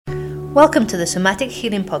Welcome to the Somatic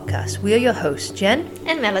Healing Podcast. We are your hosts, Jen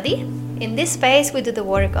and Melody. In this space, we do the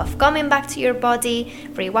work of coming back to your body,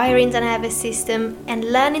 rewiring the nervous system,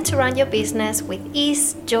 and learning to run your business with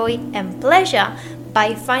ease, joy, and pleasure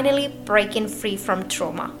by finally breaking free from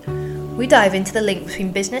trauma. We dive into the link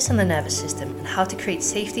between business and the nervous system and how to create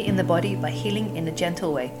safety in the body by healing in a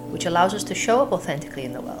gentle way, which allows us to show up authentically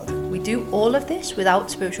in the world. We do all of this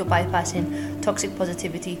without spiritual bypassing, toxic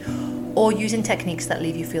positivity, or using techniques that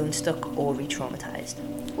leave you feeling stuck or re-traumatized.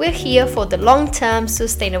 We're here for the long-term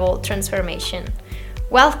sustainable transformation.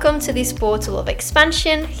 Welcome to this portal of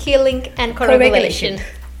expansion, healing, and co-regulation.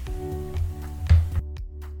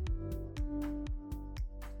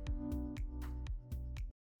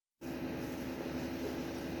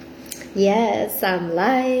 Yes, I'm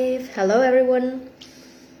live. Hello, everyone.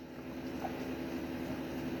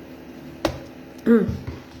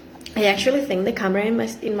 I actually think the camera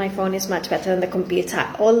in my phone is much better than the computer,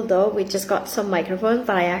 although we just got some microphones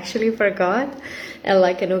that I actually forgot, and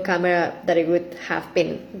like a new camera that it would have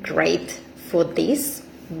been great for this.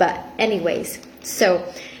 But anyways, so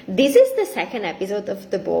this is the second episode of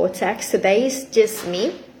the Vortex. Today is just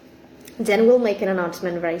me. Then we'll make an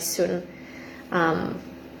announcement very soon. The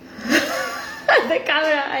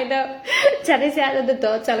camera, I know. Jen is at the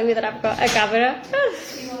door telling me that I've got a camera.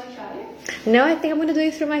 No, I think I'm going to do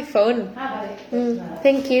it through my phone.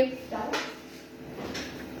 Thank you.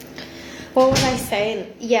 What was I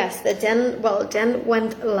saying? Yes, Jen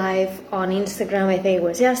went live on Instagram, I think it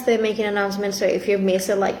was yesterday, making an announcement. So if you miss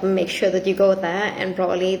it, like, make sure that you go there, and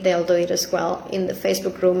probably they'll do it as well in the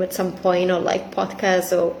Facebook room at some point, or like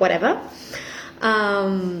podcast or whatever.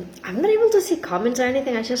 I'm not able to see comments or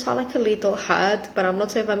anything. I just saw like a little heart, but I'm not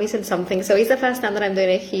sure if I'm missing something. So it's the first time that I'm doing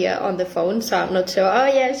it here on the phone, so I'm not sure. Oh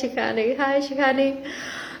yeah, Shikani. Hi, Shikani.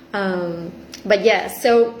 But yeah,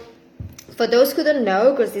 so for those who don't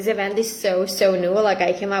know, because this event is so new, like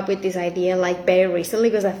I came up with this idea like very recently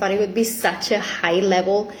because I thought it would be such a high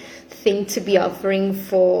level thing to be offering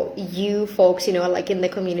for you folks, you know, like in the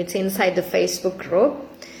community inside the Facebook group,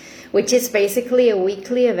 which is basically a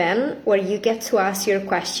weekly event where you get to ask your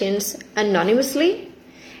questions anonymously.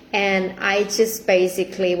 And I just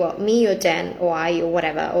basically, me or Jen or I or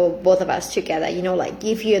whatever, or both of us together, you know, like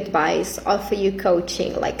give you advice, offer you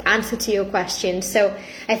coaching, like answer to your questions. So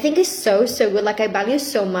I think it's so good. Like I value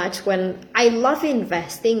so much when I love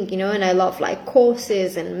investing, you know, and I love like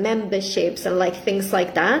courses and memberships and like things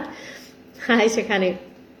like that. Hi, Shikani.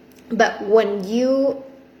 But when you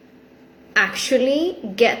actually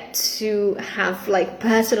get to have like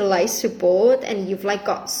personalized support and you've like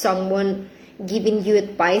got someone giving you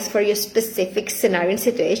advice for your specific scenario and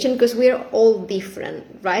situation, because we're all different,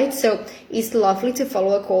 right? So it's lovely to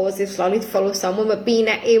follow a course, it's lovely to follow someone, but being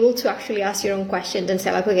able to actually ask your own questions and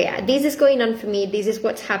say like, okay, this is going on for me, this is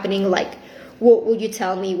what's happening, like what would you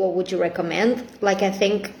tell me, what would you recommend? Like I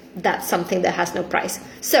think that's something that has no price.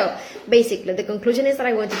 So basically the conclusion is that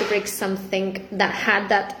I wanted to break something that had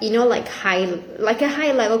that, you know, like a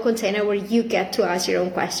high level container where you get to ask your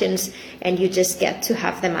own questions and you just get to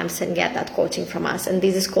have them answer and get that coaching from us. And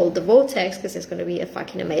this is called the Vortex because it's going to be a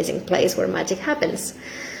fucking amazing place where magic happens.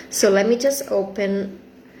 So let me just open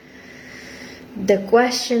the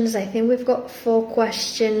questions. I think we've got 4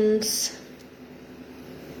 questions.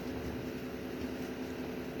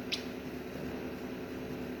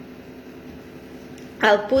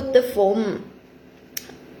 I'll put the form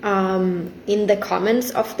in the comments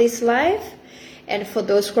of this live, and for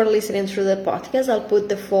those who are listening through the podcast, I'll put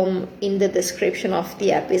the form in the description of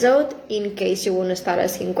the episode in case you want to start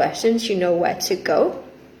asking questions. You know where to go.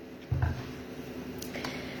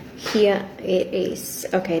 Here it is.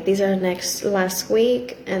 Okay, these are last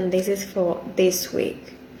week, and this is for this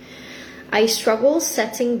week. I struggle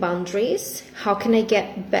setting boundaries. How can I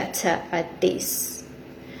get better at this?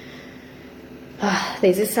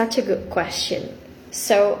 This is such a good question.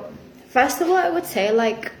 So first of all, I would say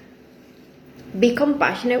like be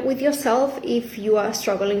compassionate with yourself if you are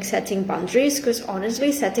struggling setting boundaries, because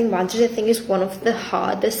honestly setting boundaries I think is one of the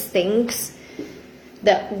hardest things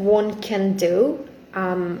that one can do.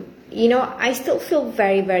 You know, I still feel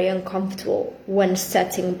very uncomfortable when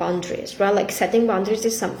setting boundaries, right? Like setting boundaries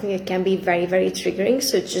is something that can be very triggering,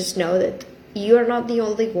 so just know that you are not the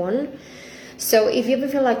only one. So if you ever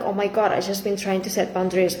feel like, oh my God, I've just been trying to set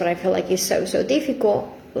boundaries, but I feel like it's so difficult,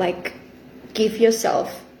 like give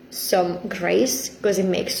yourself some grace because it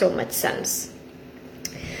makes so much sense.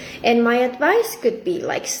 And my advice could be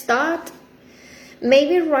like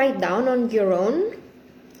maybe write down on your own,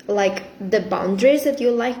 like the boundaries that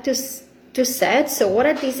you like to set. So what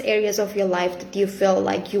are these areas of your life that you feel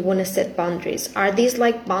like you want to set boundaries? Are these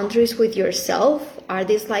like boundaries with yourself? Are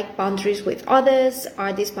these like boundaries with others?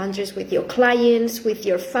 Are these boundaries with your clients, with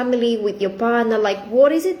your family, with your partner? Like,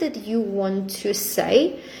 what is it that you want to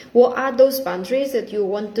say? What are those boundaries that you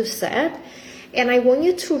want to set? And I want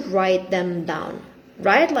you to write them down,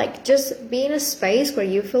 right? Like, just be in a space where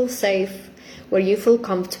you feel safe, where you feel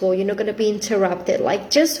comfortable, you're not going to be interrupted, like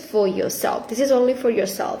just for yourself. This is only for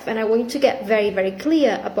yourself. And I want you to get very, very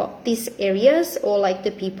clear about these areas, or like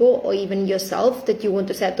the people or even yourself that you want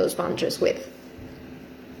to set those boundaries with.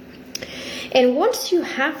 And once you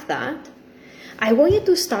have that, I want you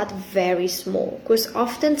to start very small, because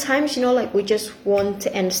oftentimes, like we just want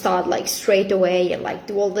and start like straight away and like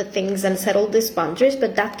do all the things and set all these boundaries,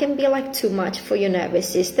 but that can be like too much for your nervous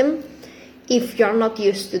system if you're not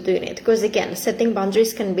used to doing it, because again, setting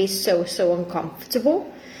boundaries can be so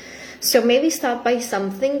uncomfortable. So maybe start by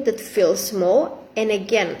something that feels small. And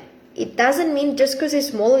again, it doesn't mean just because it's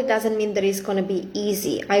small, it doesn't mean that it's going to be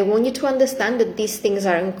easy. I want you to understand that these things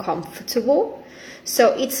are uncomfortable.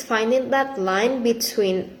 So it's finding that line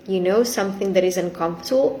between, something that is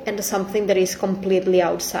uncomfortable and something that is completely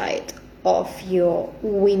outside of your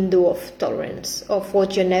window of tolerance, of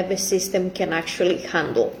what your nervous system can actually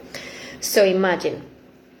handle. So imagine,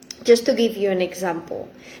 just to give you an example,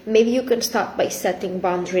 maybe you can start by setting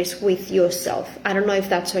boundaries with yourself. I don't know if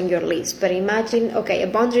that's on your list, but imagine, okay, a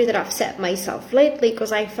boundary that I've set myself lately,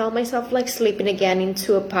 because I felt myself like slipping again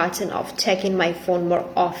into a pattern of checking my phone more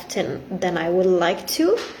often than I would like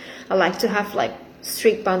to. I like to have like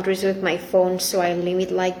strict boundaries with my phone, so I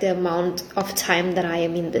limit like the amount of time that I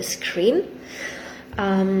am in the screen.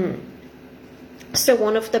 So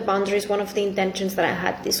one of the intentions that I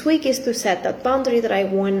had this week is to set that boundary that I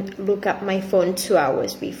won't look at my phone 2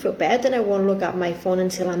 hours before bed, and I won't look at my phone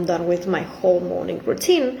until I'm done with my whole morning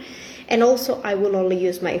routine. And also I will only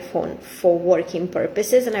use my phone for working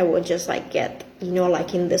purposes, and I won't just like get,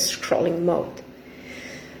 like in the scrolling mode.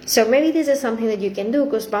 So maybe this is something that you can do,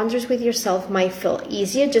 because boundaries with yourself might feel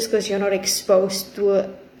easier just because you're not exposed to a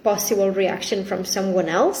possible reaction from someone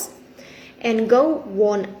else. And go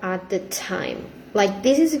one at a time. Like,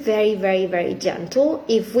 this is very, very, very gentle.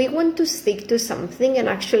 If we want to stick to something and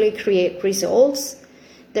actually create results,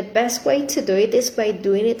 the best way to do it is by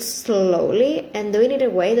doing it slowly and doing it in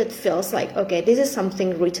a way that feels like, okay, this is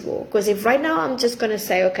something reachable. Because if right now I'm just going to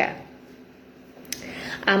say, okay,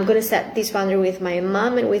 I'm going to set this boundary with my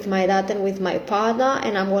mom and with my dad and with my partner,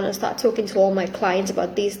 and I'm going to start talking to all my clients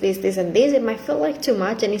about this, and this, it might feel like too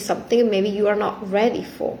much, and it's something maybe you are not ready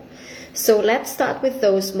for. So let's start with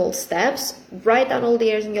those small steps. Write down all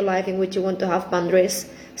the areas in your life in which you want to have boundaries.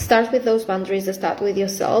 Start with those boundaries that start with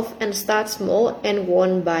yourself, and start small and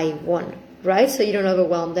one by one, right? So you don't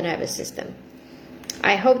overwhelm the nervous system.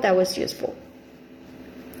 I hope that was useful.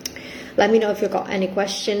 Let me know if you've got any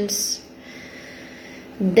questions.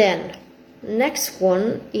 Then, next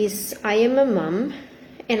one is, I am a mom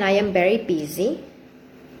and I am very busy.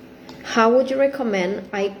 How would you recommend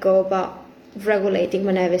I go about regulating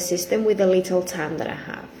my nervous system with the little time that I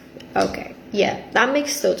have? Okay, yeah, that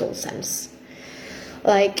makes total sense.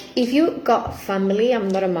 Like, if you got family, I'm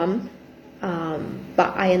not a mom,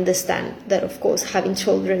 but I understand that, of course, having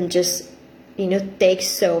children just, takes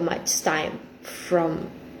so much time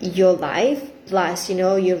from your life. Plus,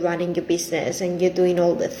 you're running your business and you're doing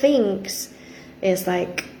all the things. It's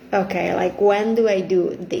like, okay, like, when do I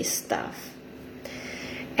do this stuff?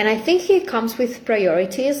 And I think it comes with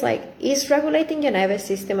priorities. Like, is regulating your nervous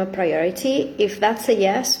system a priority? If that's a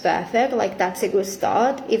yes, perfect. Like, that's a good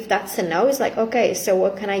start. If that's a no, it's like, okay, so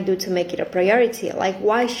what can I do to make it a priority? Like,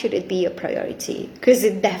 why should it be a priority? Because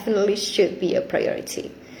it definitely should be a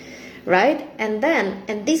priority, right? And then,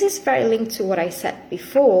 and this is very linked to what I said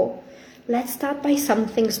before, let's start by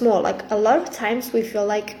something small. Like, a lot of times we feel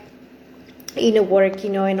like work,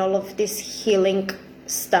 and all of this healing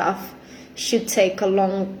stuff should take a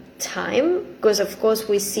long time, because of course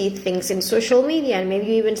we see things in social media, and maybe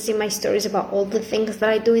you even see my stories about all the things that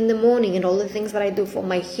I do in the morning and all the things that I do for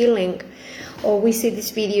my healing, or we see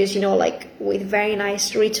these videos, like with very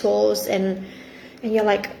nice rituals, and you're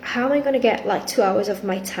like, how am I going to get like 2 hours of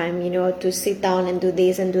my time, to sit down and do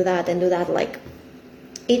this and do that and do that? Like,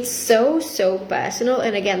 it's so personal.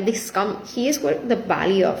 And again, here's where the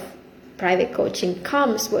value of private coaching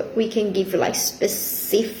comes, where we can give you like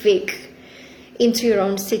specific into your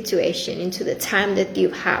own situation, into the time that you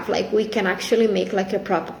have. Like, we can actually make like a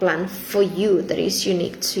proper plan for you that is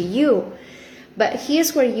unique to you. But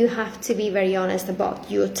here's where you have to be very honest about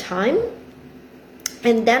your time,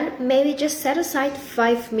 and then maybe just set aside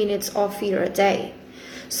 5 minutes of your day.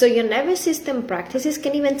 So your nervous system practices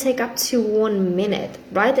can even take up to 1 minute,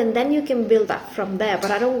 right? And then you can build up from there. But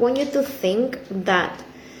I don't want you to think that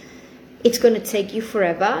it's going to take you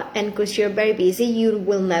forever, and because you're very busy, you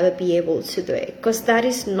will never be able to do it, because that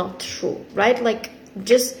is not true, right? Like,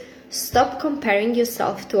 just stop comparing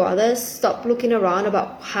yourself to others, stop looking around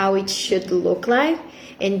about how it should look like,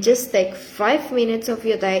 and just take 5 minutes of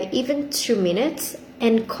your day, even 2 minutes,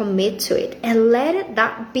 and commit to it, and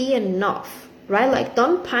that be enough, right? Like,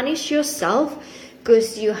 don't punish yourself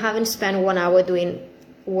because you haven't spent 1 hour doing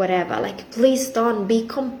whatever. Like, please don't. Be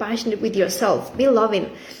compassionate with yourself, be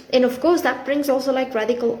loving. And of course, that brings also like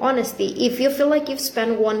radical honesty. If you feel like you've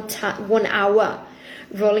spent 1 hour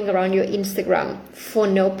rolling around your Instagram for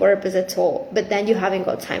no purpose at all, but then you haven't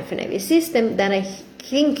got time for nervous system, then I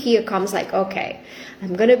think here comes like, okay,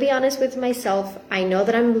 I'm gonna be honest with myself. I know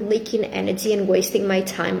that I'm leaking energy and wasting my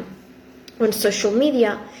time on social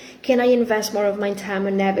media. Can I invest more of my time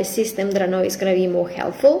on nervous system that I know is going to be more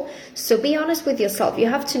helpful? So be honest with yourself. You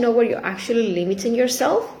have to know where you're actually limiting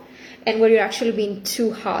yourself and where you're actually being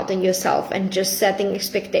too hard on yourself and just setting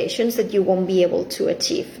expectations that you won't be able to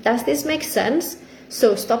achieve. Does this make sense?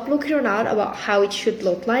 So stop looking around about how it should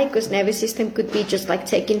look like, because nervous system could be just like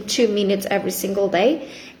taking 2 minutes every single day,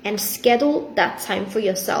 and schedule that time for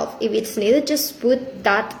yourself. If it's needed, just put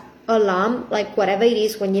that alarm, like whatever it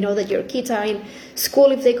is, when you know that your kids are in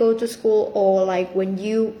school, if they go to school, or like when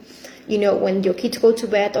when your kids go to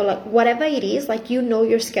bed, or like whatever it is, like, you know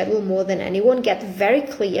your schedule more than anyone. Get very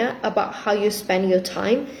clear about how you spend your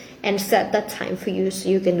time and set that time for you so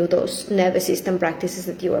you can do those nervous system practices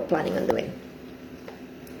that you are planning on doing.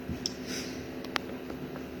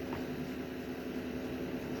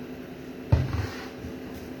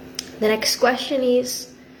 The next question is,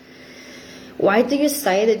 why do you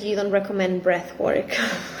say that you don't recommend breath work?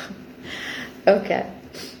 Okay.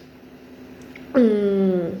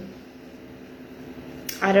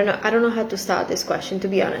 I don't know how to start this question, to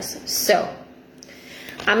be honest. So,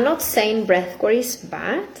 I'm not saying breath work is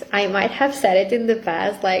bad. I might have said it in the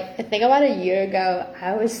past. Like, I think about a year ago,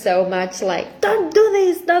 I was so much like, don't do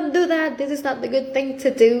this, don't do that. This is not the good thing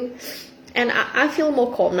to do. And I feel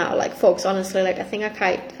more calm now. Like, folks, honestly, like, I think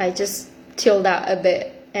I just chilled out a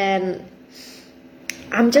bit, and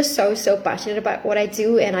I'm just so passionate about what I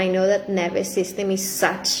do, and I know that nervous system is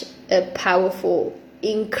such a powerful,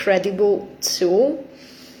 incredible tool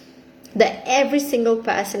that every single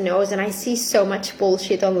person knows. And I see so much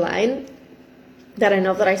bullshit online that I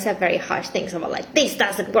know that I said very harsh things about, like, this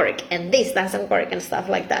doesn't work and this doesn't work and stuff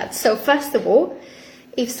like that. So first of all,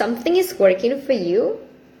 if something is working for you,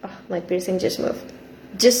 oh, my piercing just moved,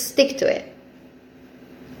 just stick to it.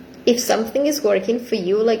 If something is working for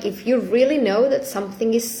you, like, if you really know that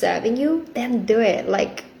something is serving you, then do it.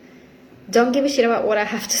 Like, don't give a shit about what I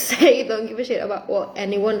have to say. Don't give a shit about what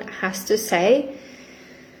anyone has to say.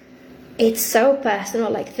 It's so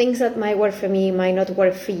personal. Like, things that might work for me might not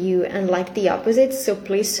work for you, and like the opposite. So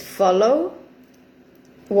please follow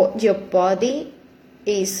what your body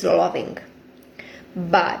is loving.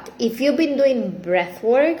 But if you've been doing breath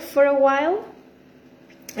work for a while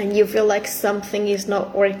and you feel like something is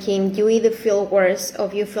not working, you either feel worse or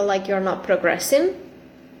you feel like you're not progressing,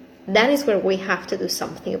 that is where we have to do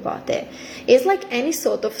something about it. It's like any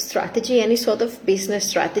sort of strategy, any sort of business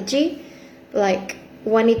strategy. Like,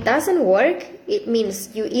 when it doesn't work, it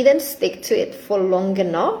means you either stick to it for long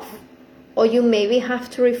enough, or you maybe have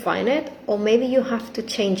to refine it, or maybe you have to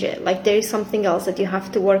change it. Like, there is something else that you have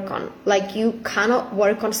to work on. Like, you cannot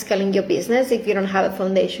work on scaling your business if you don't have a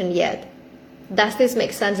foundation yet. Does this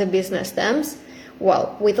make sense in business terms?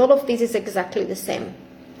 Well, with all of this, it's exactly the same.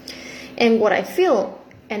 And what I feel,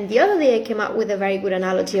 and the other day I came up with a very good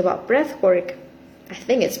analogy about breath work. I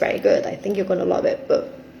think it's very good. I think you're going to love it.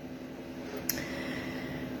 But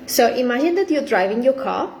so imagine that you're driving your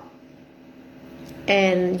car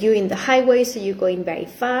and you're in the highway, so you're going very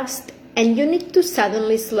fast, and you need to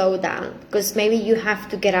suddenly slow down because maybe you have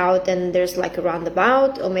to get out and there's like a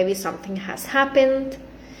roundabout, or maybe something has happened.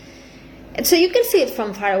 And so you can see it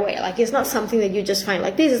from far away. Like, it's not something that you just find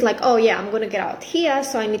like this. It's like, oh yeah, I'm going to get out here,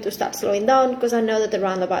 so I need to start slowing down because I know that the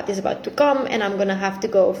roundabout is about to come and I'm going to have to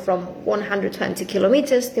go from 120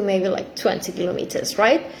 kilometers to maybe like 20 kilometers,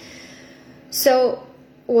 right? So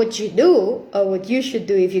what you do, or what you should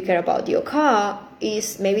do if you care about your car,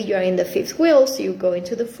 is maybe you're in the fifth wheel, so you go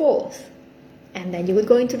into the fourth, and then you would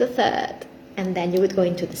go into the third, and then you would go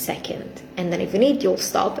into the second, and then if you need, you'll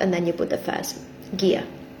stop, and then you put the first gear.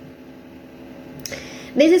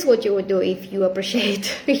 This is what you would do if you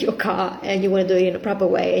appreciate your car and you want to do it in a proper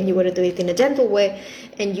way, and you want to do it in a gentle way,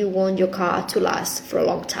 and you want your car to last for a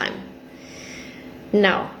long time.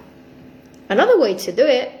 Now, another way to do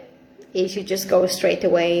it is you just go straight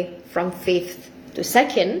away from fifth to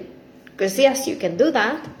second, because yes, you can do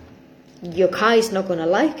that. Your car is not going to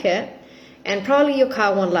like it, and probably your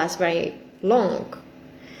car won't last very long.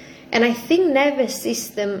 And I think nervous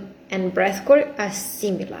system and breathwork are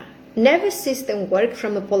similar. Nervous system work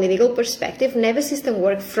from a political perspective. Nervous system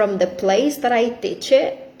work from the place that I teach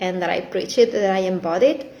it and that I preach it, that I embody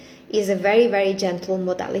it, is a very, very gentle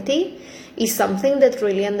modality. Is something that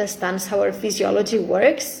really understands how our physiology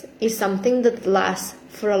works. Is something that lasts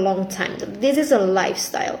for a long time. This is a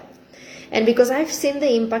lifestyle. And because I've seen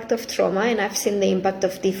the impact of trauma and I've seen the impact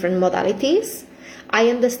of different modalities, I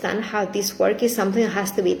understand how this work is something that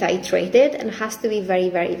has to be titrated and has to be very,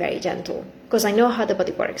 very, very gentle. Because I know how the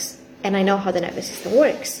body works and I know how the nervous system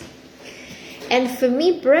works. And for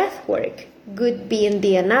me, breath work could be in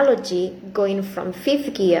the analogy going from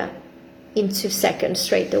fifth gear into second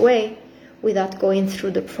straight away without going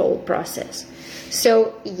through the whole process.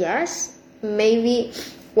 So yes, maybe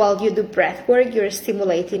while you do breath work, you're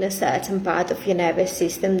stimulating a certain part of your nervous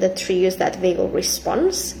system that triggers that vagal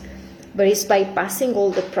response, but it's bypassing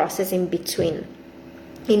all the process in between.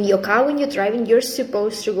 In your car, when you're driving, you're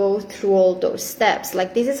supposed to go through all those steps.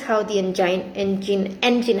 Like, this is how the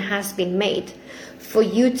engine has been made, for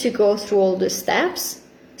you to go through all the steps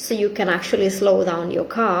so you can actually slow down your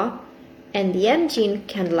car, and the engine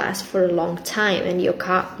can last for a long time, and your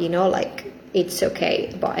car, it's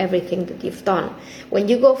okay about everything that you've done. When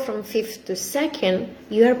you go from fifth to second,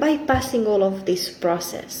 you are bypassing all of this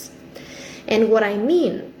process. And what I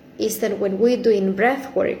mean is that when we're doing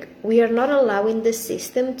breath work, we are not allowing the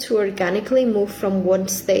system to organically move from one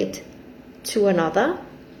state to another.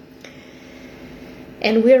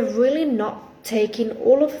 And we're really not taking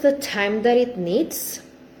all of the time that it needs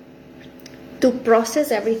to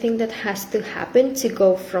process everything that has to happen to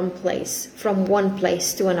go from one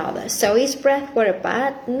place to another. So is breath work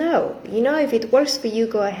bad? No. If it works for you,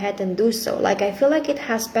 go ahead and do so. I feel like it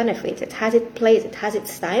has benefits, it has its place, it has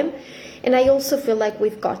its time. And I also feel like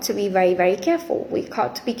we've got to be very, very careful. We've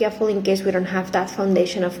got to be careful in case we don't have that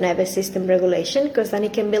foundation of nervous system regulation, because then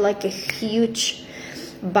it can be like a huge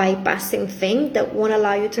bypassing thing that won't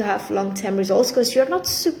allow you to have long-term results, because you're not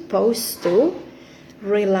supposed to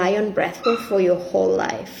rely on breathwork for your whole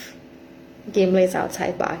life. Gimli is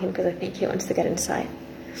outside barking because I think he wants to get inside.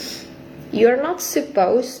 You're not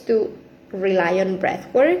supposed to rely on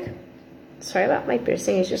breathwork. Sorry about my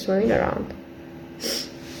piercing, it's just moving around.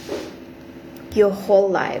 Your whole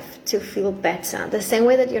life to feel better. The same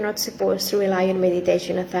way that you're not supposed to rely on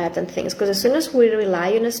meditation and certain things. Because as soon as we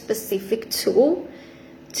rely on a specific tool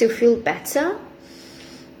to feel better,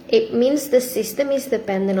 it means the system is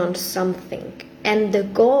dependent on something. And the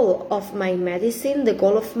goal of my medicine, the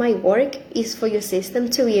goal of my work, is for your system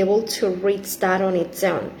to be able to reach that on its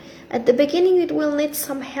own. At the beginning, it will need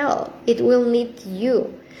some help. It will need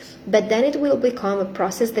you. But then it will become a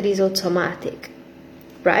process that is automatic.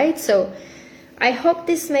 Right? So I hope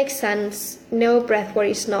this makes sense. No, breathwork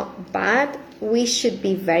is not bad. We should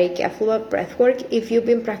be very careful about breathwork. If you've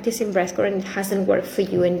been practicing breathwork and it hasn't worked for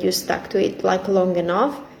you and you stuck to it long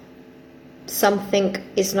enough, something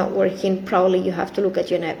is not working. Probably you have to look at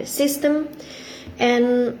your nervous system.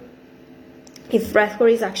 And if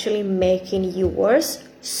breathwork is actually making you worse,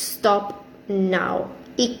 stop now.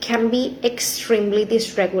 It can be extremely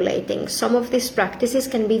dysregulating. Some of these practices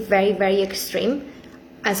can be very, very extreme,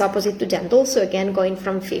 as opposite to gentle. So again, going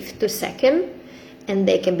from fifth to second, and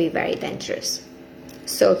they can be very dangerous.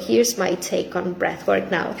 So here's my take on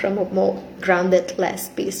breathwork now from a more grounded, less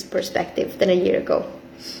peace perspective than a year ago.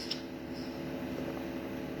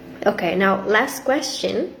 Okay, now last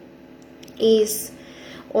question is,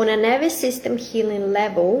 on a nervous system healing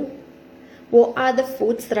level, what are the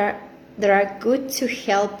foods that are good to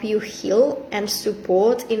help you heal and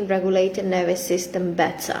support in regulating nervous system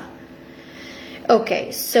better?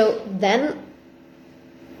 Okay, so then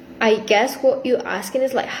I guess what you're asking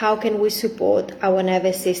is how can we support our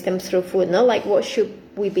nervous system through food? No, what should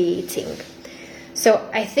we be eating? So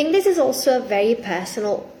I think this is also a very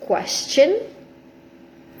personal question.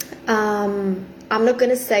 I'm not going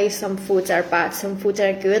to say some foods are bad, some foods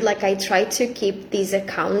are good. I try to keep this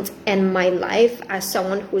account in my life as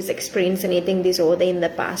someone who's experienced an eating disorder in the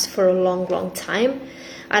past for a long, long time.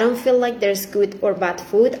 I don't feel like there's good or bad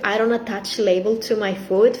food. I don't attach label to my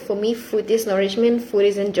food. For me, food is nourishment, food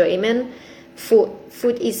is enjoyment,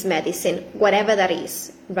 food is medicine, whatever that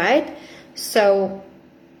is, right? So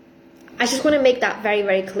I just want to make that very,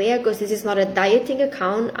 very clear, because this is not a dieting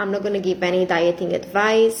account. I'm not going to give any dieting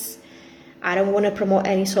advice. I don't want to promote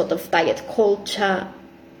any sort of diet culture.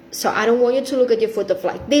 So I don't want you to look at your food of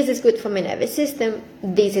this is good for my nervous system,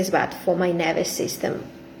 this is bad for my nervous system.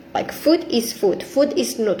 Food is food. Food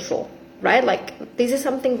is neutral, right? This is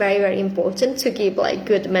something very, very important to keep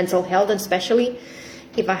good mental health, and especially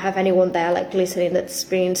if I have anyone there like listening that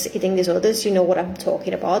experience eating disorders, you know what I'm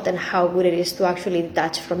talking about and how good it is to actually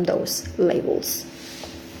detach from those labels.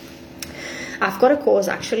 I've got a course,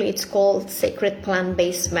 actually, it's called Sacred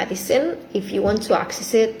Plant-Based Medicine. If you want to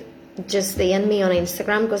access it, just DM me on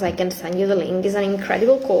Instagram because I can send you the link. It's an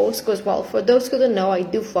incredible course because, well, for those who don't know, I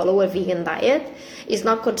do follow a vegan diet. It's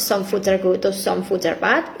not because some foods are good or some foods are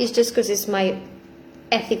bad. It's just because it's my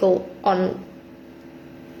ethical on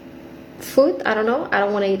food. I don't know. I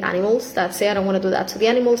don't want to eat animals. That's it. I don't want to do that to the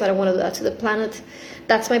animals. I don't want to do that to the planet.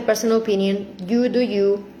 That's my personal opinion. You do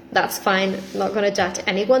you. That's fine. I'm not going to judge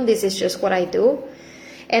anyone. This is just what I do.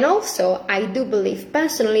 And also, I do believe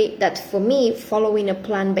personally that for me, following a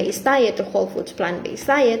plant-based diet, a whole foods plant-based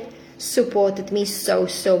diet, supported me so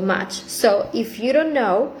much. So if you don't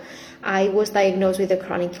know, I was diagnosed with a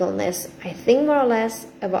chronic illness, I think more or less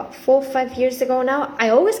about 4 or 5 years ago now. I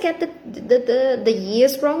always get the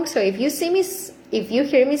years wrong. So if you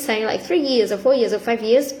hear me saying like 3 years or 4 years or 5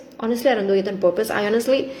 years, honestly, I don't do it on purpose. I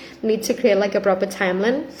honestly need to create like a proper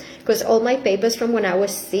timeline because all my papers from when I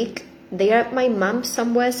was sick, they are at my mom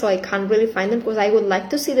somewhere, so I can't really find them because I would like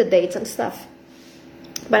to see the dates and stuff.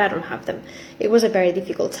 But I don't have them. It was a very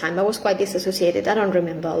difficult time. I was quite disassociated. I don't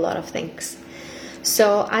remember a lot of things.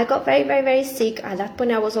 So I got very sick. At that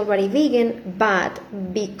point I was already vegan, but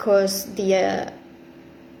because the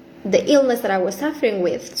illness that I was suffering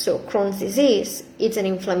with, so Crohn's disease, it's an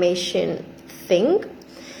inflammation thing.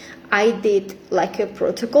 I did like a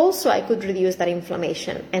protocol so I could reduce that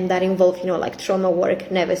inflammation, and that involved, like trauma work,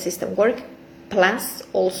 nervous system work, plus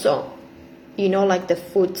also, like the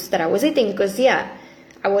foods that I was eating, because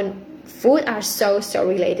food are so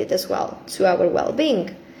related as well to our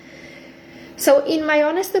well-being. So in my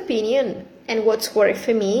honest opinion, and what's worked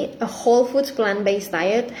for me, a whole foods plant-based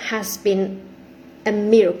diet has been a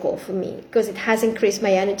miracle for me because it has increased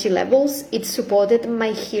my energy levels. It supported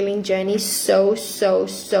my healing journey so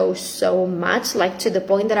much, like to the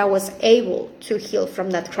point that I was able to heal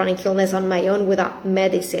from that chronic illness on my own without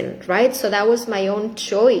medicine, right? So that was my own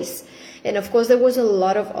choice. And of course, there was a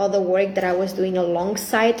lot of other work that I was doing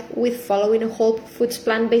alongside with following a whole foods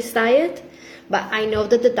plant-based diet. But I know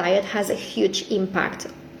that the diet has a huge impact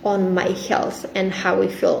on my health and how I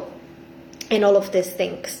feel and all of these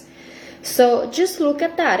things. So just look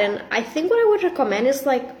at that. And I think what I would recommend is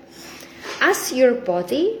like, ask your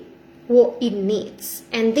body what it needs.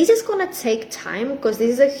 And this is going to take time because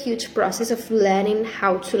this is a huge process of learning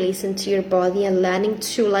how to listen to your body and learning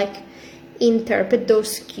to like interpret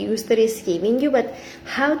those cues that it's giving you. But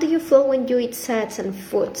how do you feel when you eat certain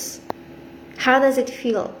foods? How does it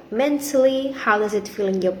feel mentally? How does it feel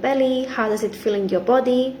in your belly? How does it feel in your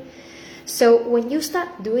body? So when you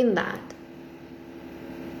start doing that,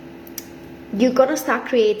 you're going to start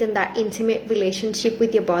creating that intimate relationship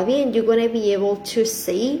with your body, and you're going to be able to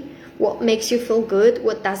see what makes you feel good,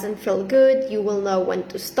 what doesn't feel good. You will know when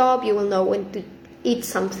to stop. You will know when to eat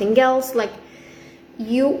something else. Like,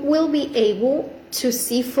 you will be able to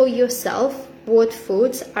see for yourself what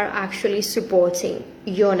foods are actually supporting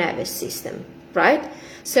your nervous system, right?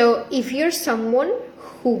 So if you're someone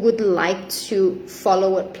who would like to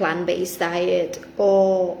follow a plant-based diet,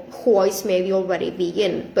 or who is maybe already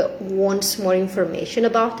vegan but wants more information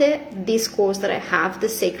about it, this course that I have, the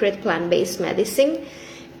Sacred Plant-Based Medicine,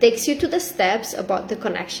 takes you to the steps about the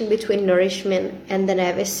connection between nourishment and the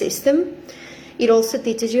nervous system. It also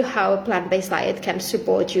teaches you how a plant-based diet can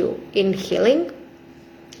support you in healing.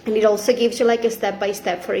 And it also gives you like a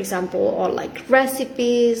step-by-step, for example, or like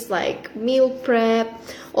recipes, like meal prep,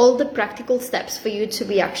 all the practical steps for you to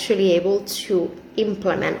be actually able to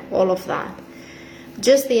implement all of that.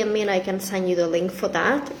 Just DM me and I can send you the link for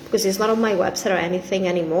that because it's not on my website or anything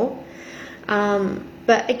anymore.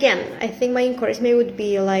 But again, I think my encouragement would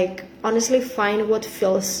be like, honestly, find what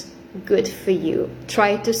feels good for you.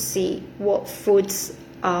 Try to see what foods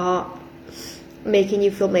are making you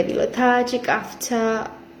feel maybe lethargic after,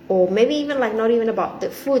 or maybe even like not even about the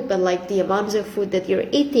food, but like the amounts of food that you're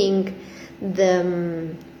eating,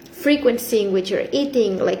 the frequency in which you're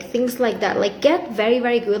eating, like things like that. Like get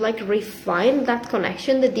very good, like refine that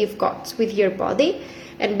connection that you've got with your body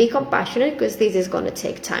and be compassionate because this is going to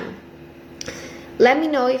take time. Let me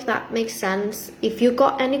know if that makes sense. If you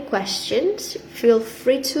got any questions, feel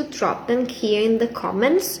free to drop them here in the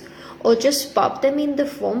comments, or just pop them in the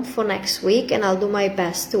form for next week and I'll do my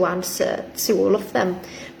best to answer to all of them.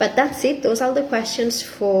 But that's it. Those are the questions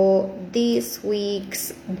for this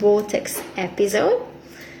week's Vortex episode.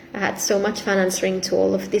 I had so much fun answering to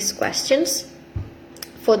all of these questions.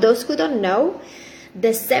 For those who don't know, The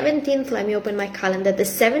 17th, let me open my calendar, the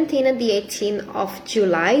 17th and the 18th of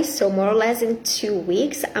July, so more or less in 2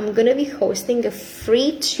 weeks, I'm going to be hosting a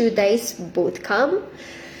free 2 days bootcamp.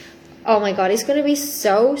 Oh my god, it's going to be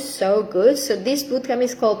so good. So this bootcamp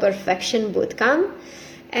is called Perfection Bootcamp,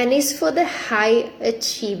 and it's for the high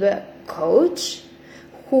achiever coach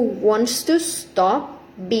who wants to stop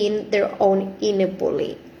being their own inner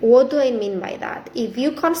bully. What do I mean by that? If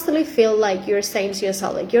you constantly feel like you're saying to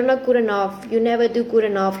yourself, like you're not good enough, you never do good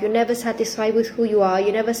enough, you're never satisfied with who you are,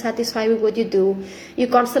 you're never satisfied with what you do, you're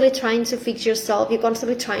constantly trying to fix yourself, you're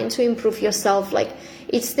constantly trying to improve yourself, like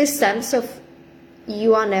it's this sense of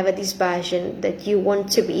you are never this version that you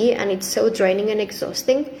want to be, and it's so draining and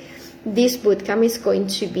exhausting. This bootcamp is going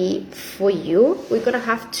to be for you. We're going to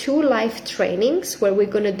have 2 live trainings where we're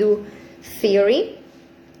going to do theory,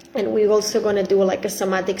 and we're also going to do like a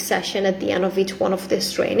somatic session at the end of each one of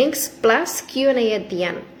these trainings, plus Q&A at the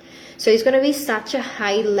end. So it's going to be such a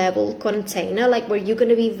high level container, like where you're going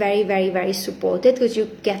to be very supported, because you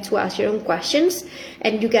get to ask your own questions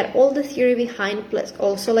and you get all the theory behind, plus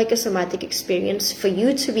also like a somatic experience for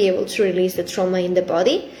you to be able to release the trauma in the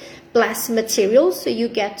body, plus materials, so you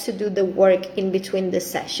get to do the work in between the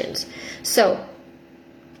sessions. So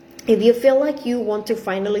if you feel like you want to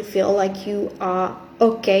finally feel like you are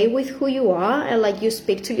okay with who you are, and like you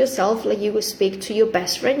speak to yourself like you would speak to your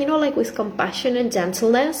best friend, you know, like with compassion and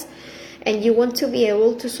gentleness, and you want to be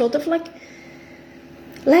able to sort of like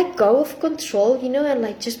let go of control, you know, and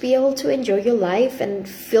like just be able to enjoy your life and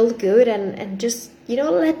feel good and just, you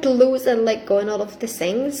know, let loose and let go and all the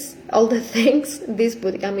things, this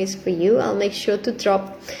bootcamp is for you. I'll make sure to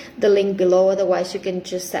drop the link below, otherwise you can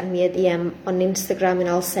just send me a DM on Instagram and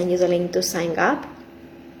I'll send you the link to sign up.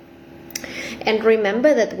 And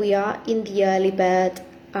remember that we are in the early bird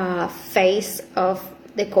phase of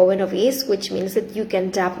the Coven of Ease, which means that you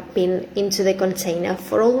can tap into the container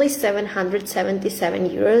for only 777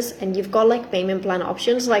 euros, and you've got like payment plan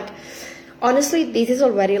options. Like honestly, this is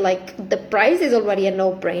already like, the price is already a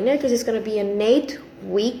no-brainer, because it's going to be an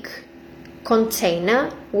 8-week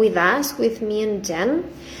container with us, with me and Jen,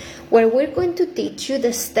 where we're going to teach you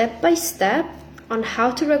the step-by-step on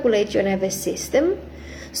how to regulate your nervous system,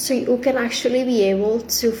 so you can actually be able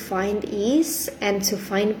to find ease and to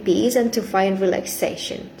find peace and to find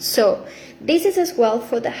relaxation. So this is as well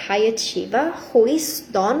for the high achiever who is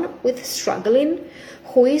done with struggling,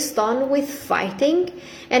 who is done with fighting,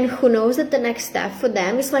 and who knows that the next step for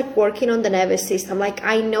them is like working on the nervous system. Like,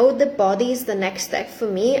 I know the body is the next step for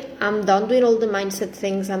me. I'm done doing all the mindset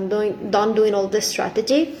things. I'm done doing all the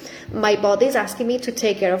strategy. My body is asking me to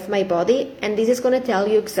take care of my body, and this is going to tell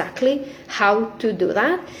you exactly how to do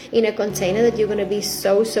that in a container that you're going to be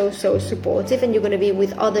so supportive, and you're going to be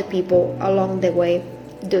with other people along the way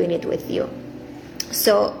doing it with you.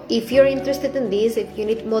 So if you're interested in this, if you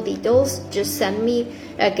need more details, just send me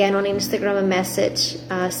again on Instagram a message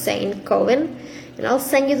saying Coven, and I'll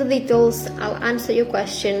send you the details. I'll answer your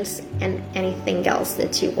questions and anything else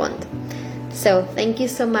that you want. So thank you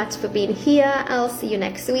so much for being here. I'll see you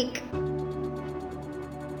next week.